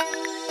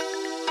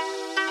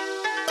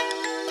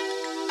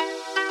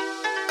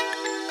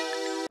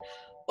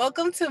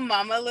Welcome to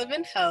Mama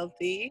Living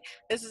Healthy.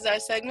 This is our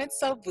segment,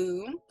 So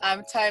Boom.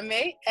 I'm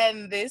Taime,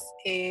 and this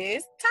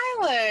is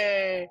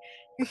Tyler.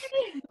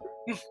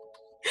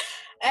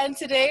 And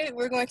today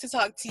we're going to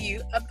talk to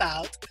you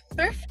about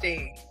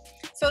thrifting.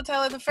 So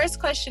Tyler, the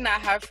first question I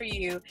have for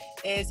you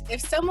is,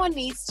 if someone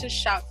needs to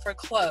shop for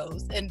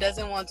clothes and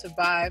doesn't want to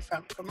buy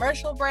from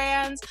commercial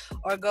brands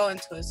or go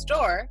into a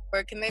store,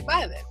 where can they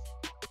buy them?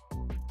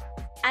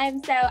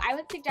 So I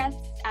would suggest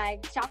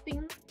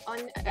shopping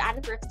at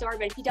a thrift store,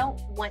 but if you don't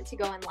want to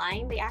go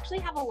online, they actually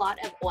have a lot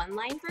of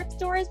online thrift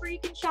stores where you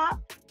can shop.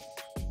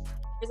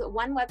 There's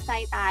one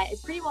website that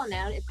is pretty well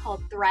known. It's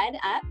called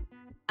ThredUp,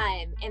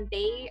 and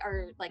they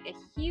are like a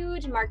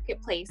huge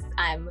marketplace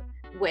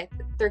with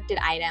thrifted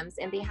items,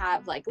 and they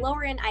have like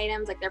lower end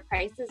items. Like their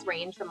prices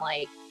range from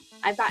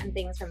I've gotten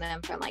things from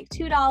them from like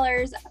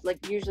 $2,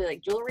 like usually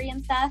like jewelry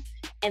and stuff.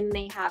 And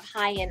they have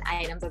high-end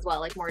items as well,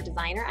 like more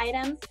designer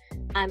items.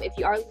 If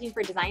you are looking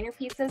for designer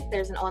pieces,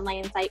 there's an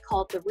online site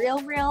called The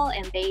RealReal,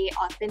 and they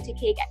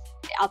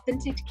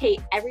authenticate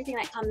everything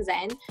that comes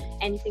in,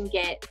 and you can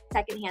get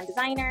secondhand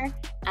designer.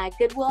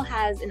 Goodwill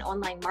has an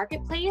online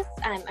marketplace.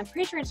 I'm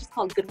pretty sure it's just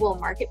called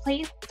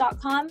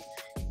goodwillmarketplace.com.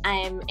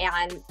 And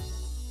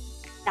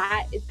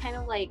that is kind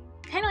of like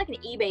an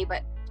eBay,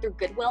 but through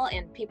Goodwill,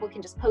 and people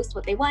can just post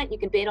what they want. You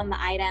can bid on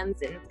the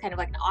items, and it's kind of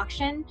like an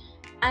auction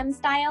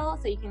style,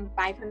 so you can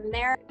buy from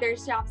there.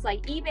 There's shops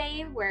like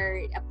eBay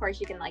where of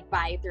course you can like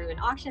buy through an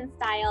auction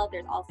style.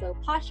 There's also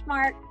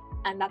Poshmark,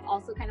 and that's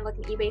also kind of like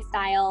an eBay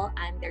style.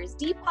 And there's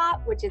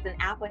Depop, which is an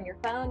app on your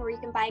phone where you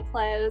can buy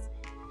clothes.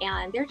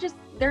 And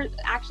there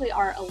actually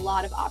are a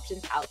lot of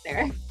options out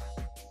there.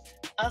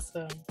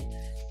 Awesome.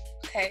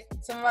 Okay,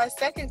 so my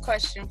second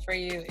question for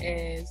you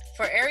is,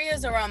 for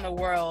areas around the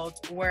world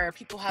where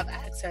people have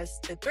access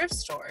to thrift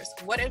stores,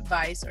 what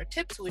advice or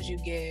tips would you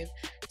give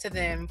to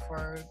them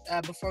for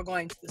before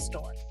going to the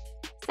store?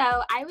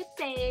 So I would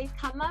say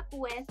come up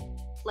with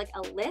like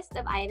a list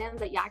of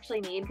items that you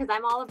actually need, because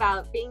I'm all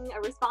about being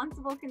a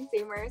responsible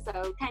consumer.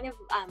 So kind of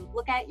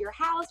look at your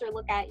house or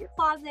look at your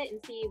closet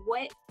and see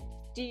what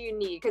do you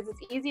need, because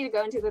it's easy to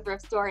go into the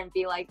thrift store and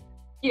be like,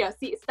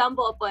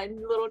 stumble upon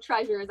little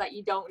treasures that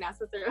you don't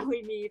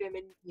necessarily need, and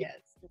then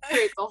it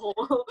creates a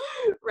whole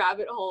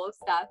rabbit hole of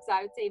stuff. So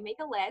I would say make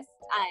a list,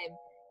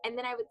 and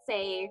then I would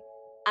say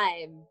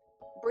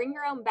bring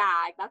your own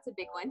bag. That's a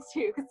big one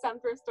too, because some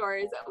thrift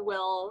stores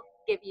will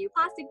give you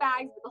plastic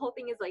bags, but the whole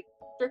thing is like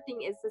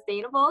thrifting is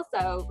sustainable,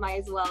 so might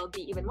as well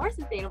be even more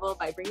sustainable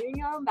by bringing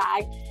your own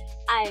bag.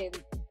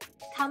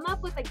 Come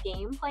up with a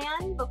game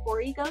plan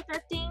before you go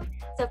thrifting.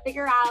 So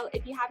figure out,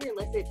 if you have your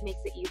list, it makes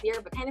it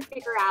easier, but kind of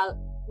figure out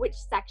which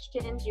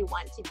sections you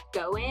want to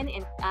go in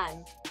and,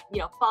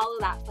 follow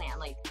that plan.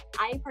 Like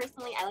I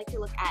like to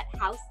look at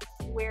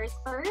housewares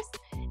first,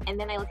 and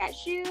then I look at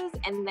shoes,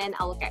 and then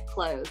I'll look at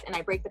clothes, and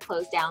I break the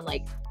clothes down.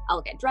 Like I'll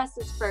look at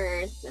dresses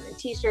first, and then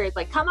t-shirts.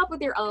 Like come up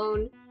with your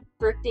own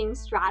thrifting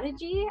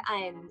strategy,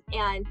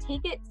 and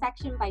take it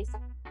section by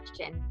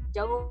section.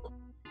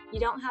 You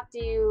don't have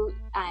to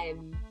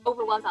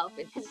overwhelm yourself,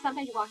 because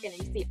sometimes you walk in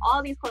and you see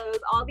all these clothes,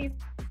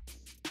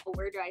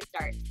 where do I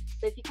start?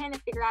 So if you kind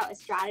of figure out a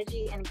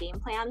strategy and a game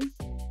plan,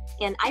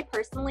 and I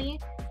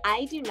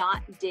do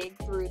not dig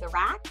through the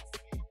racks.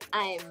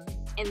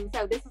 And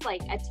so this is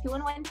like a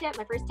 2-in-1 tip.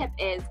 My first tip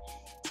is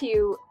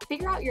to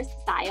figure out your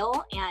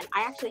style. And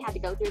I actually had to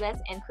go through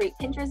this and create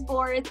Pinterest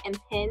boards and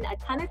pin a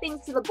ton of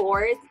things to the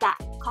boards that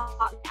caught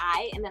my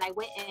eye. And then I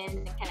went in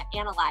and kind of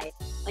analyzed,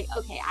 like,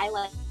 okay, I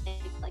like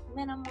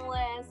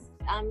minimalist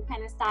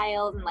kind of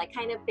styles, and like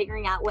kind of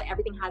figuring out what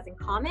everything has in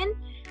common,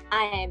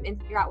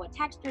 and figure out what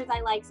textures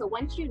I like. So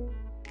once you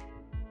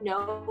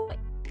know what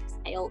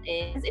style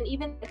is, and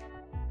even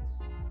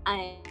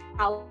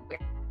how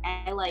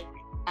I like,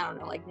 I don't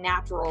know, like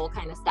natural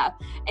kind of stuff.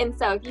 And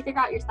so if you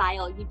figure out your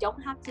style, you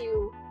don't have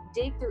to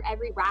dig through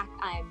every rack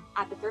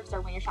at the thrift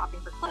store when you're shopping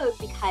for clothes,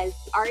 because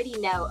you already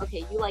know,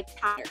 okay, you like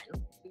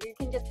patterns. You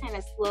can just kind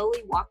of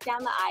slowly walk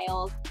down the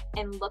aisles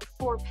and look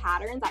for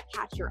patterns that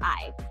catch your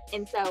eye,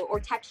 and so, or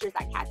textures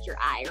that catch your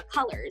eye, or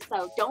colors.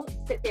 So don't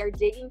sit there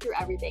digging through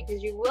everything,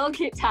 because you will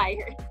get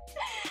tired.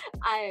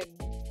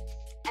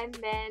 And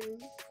then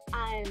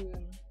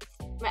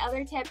my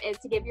other tip is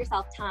to give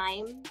yourself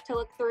time to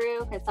look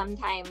through, because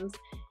sometimes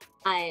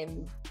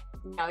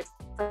it's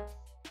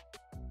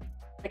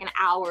like an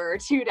hour or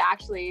two to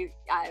actually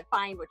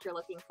find what you're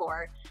looking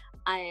for.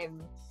 I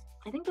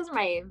think those are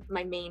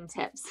my main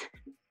tips.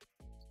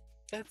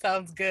 That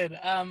sounds good.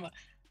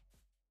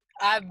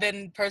 I've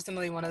been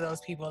personally one of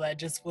those people that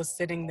just was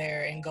sitting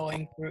there and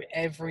going through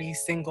every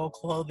single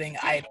clothing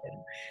item.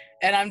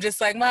 And I'm just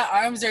like, my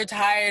arms are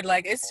tired.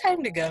 Like, it's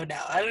time to go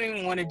now. I don't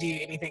even want to do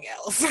anything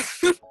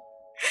else.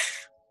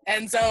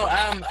 And so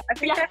I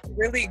think that's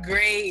really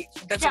great.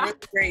 That's really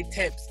great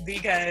tips,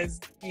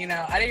 because,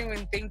 I didn't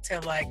even think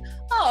to like,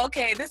 oh,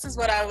 okay, this is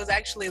what I was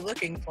actually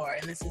looking for,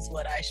 and this is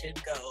what I should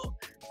go.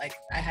 Like,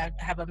 I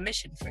have a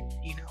mission for,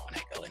 when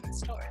I go in the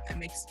store. That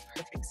makes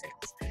perfect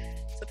sense.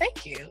 So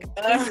thank you.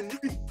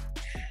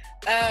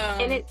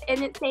 And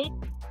it saves,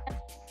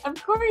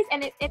 of course,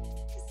 and it's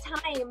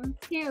time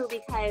too,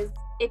 because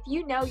if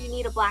you know you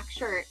need a black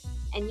shirt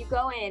and you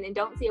go in and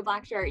don't see a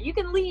black shirt, you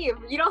can leave.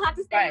 You don't have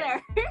to stay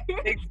there.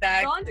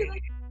 Exactly. Go on to the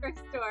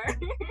thrift store.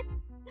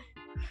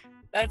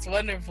 That's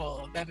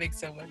wonderful. That makes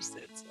so much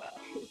sense. Wow.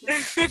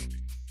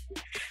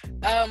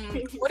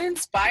 What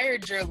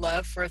inspired your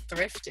love for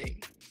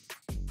thrifting?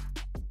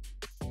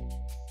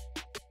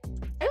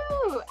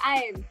 Ooh,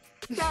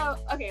 so,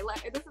 okay,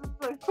 this is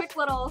a quick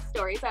little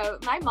story. So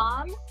my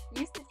mom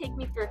used to take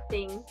me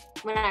thrifting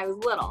when I was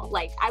little.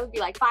 Like, I would be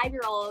like 5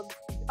 years old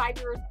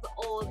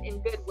in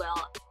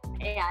Goodwill.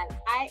 And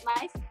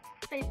my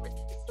favorite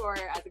store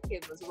as a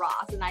kid was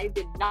Ross. And I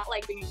did not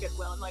like being in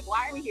Goodwill. I'm like,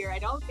 why are we here? I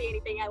don't see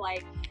anything I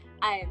like.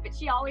 But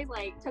she always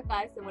like took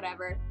us and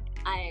whatever.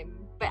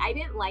 But I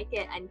didn't like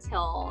it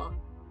until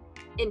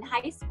in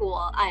high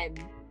school.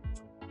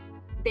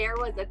 There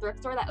was a thrift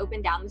store that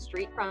opened down the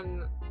street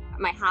from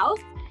my house,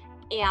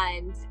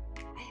 and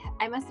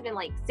I must have been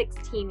like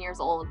 16 years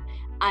old.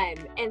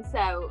 And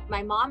so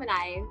my mom and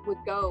I would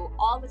go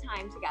all the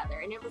time together,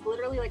 and it was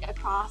literally like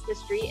across the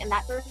street. And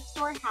that thrift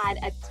store had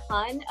a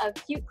ton of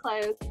cute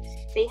clothes.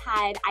 They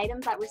had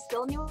items that were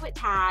still new with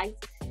tags.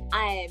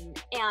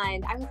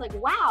 And I was like,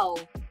 wow,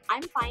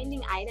 I'm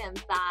finding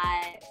items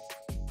that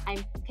I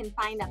can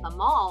find at the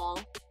mall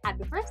at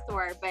the thrift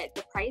store, but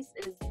the price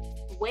is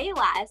way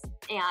less.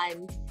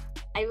 And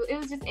it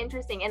was just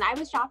interesting. And I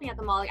was shopping at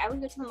the mall. Like, I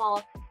would go to the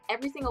mall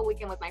every single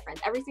weekend with my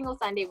friends. Every single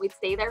Sunday, we'd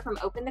stay there from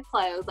open to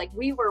close. Like,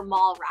 we were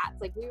mall rats.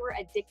 Like, we were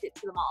addicted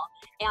to the mall.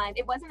 And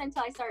it wasn't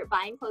until I started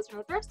buying clothes from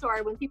the thrift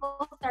store when people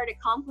started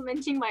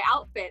complimenting my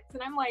outfits.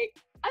 And I'm like,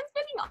 I'm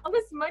spending all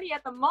this money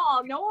at the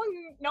mall. No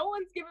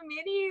one's giving me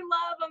any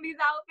love on these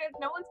outfits.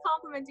 No one's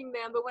complimenting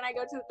them. But when I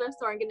go to the thrift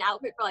store and get an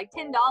outfit for like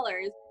 $10,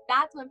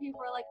 that's when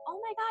people are like, oh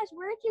my gosh,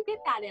 where did you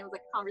get that? And it was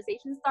like a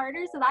conversation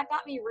starter. So that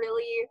got me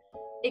really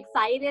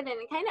excited, and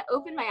it kind of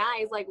opened my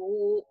eyes, like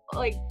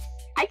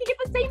I could get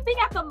the same thing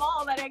at the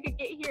mall that I could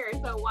get here,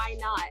 so why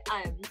not?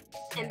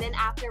 And then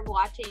after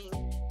watching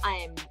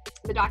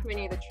the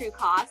documentary The True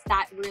Cost,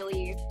 that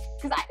really,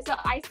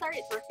 I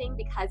started thrifting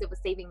because it was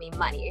saving me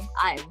money.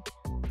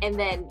 And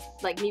then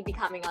like me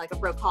becoming like a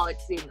broke college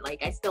student,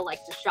 like I still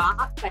like to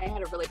shop, but I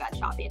had a really bad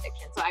shopping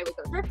addiction, so I would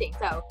go thrifting.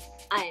 So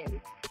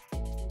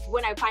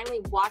when I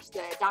finally watched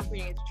the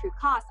documentary The True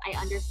Cost, I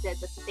understood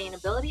the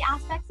sustainability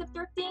aspects of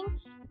thrifting.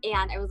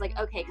 And I was like,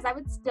 okay, because I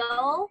would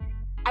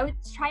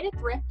try to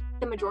thrift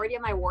the majority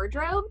of my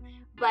wardrobe,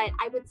 but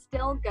I would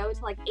still go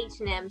to like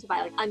H&M to buy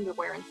like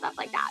underwear and stuff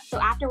like that. So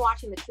after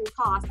watching The True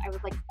Cost, I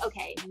was like,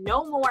 okay,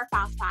 no more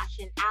fast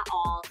fashion at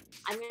all.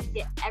 I'm going to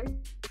get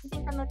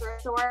everything from the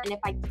thrift store. And if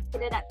I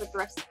get it at the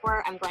thrift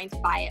store, I'm going to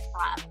buy it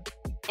from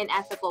an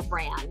ethical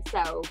brand.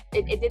 So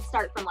it did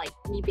start from like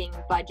me being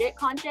budget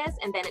conscious,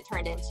 and then it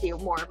turned into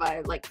more of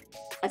a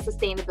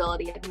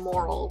sustainability and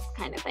morals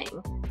kind of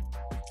thing.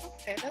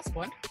 Okay, that's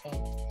wonderful.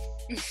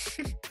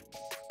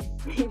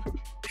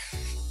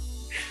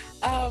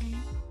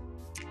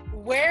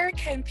 Where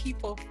can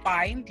people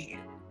find you?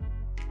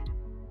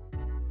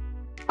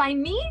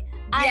 Find me?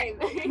 Yeah.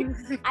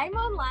 I'm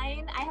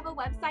online. I have a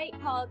website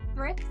called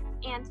Thrifts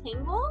and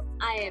Tangles.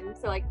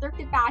 So like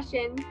thrifted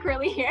fashion,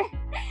 curly hair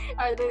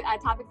are the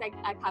topics I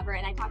cover,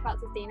 and I talk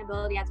about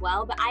sustainability as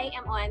well. But I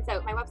am on,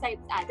 so my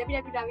website's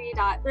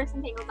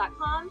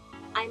www.thriftsandtangles.com.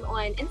 I'm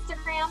on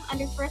Instagram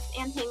under Thrifts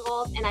and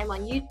Tangles, and I'm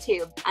on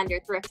YouTube under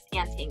Thrifts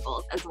and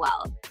Tangles as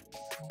well.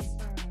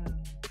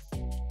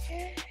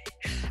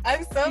 Awesome.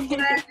 I'm so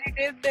glad you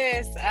did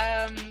this.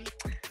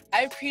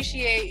 I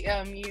appreciate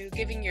you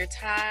giving your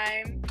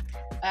time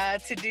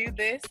to do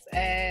this,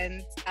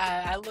 and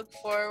I look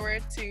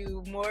forward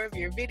to more of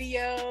your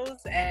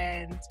videos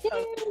and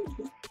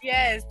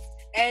yes,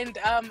 and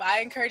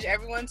I encourage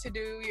everyone to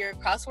do your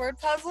crossword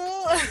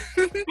puzzle.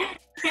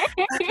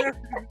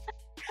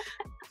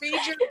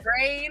 Feed your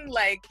brain,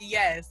 like,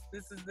 yes,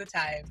 this is the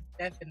time,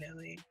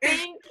 definitely.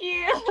 Thank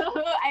you.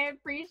 I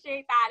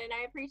appreciate that, and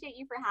I appreciate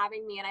you for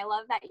having me, and I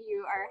love that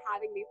you are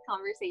having these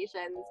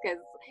conversations, because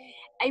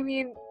I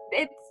mean,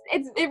 it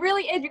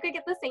really is. You could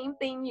get the same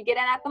thing you get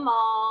it at the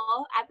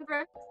mall, at the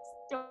thrift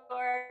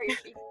store. You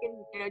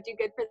can do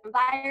good for the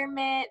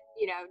environment,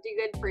 do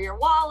good for your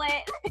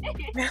wallet.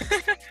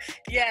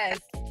 Yes,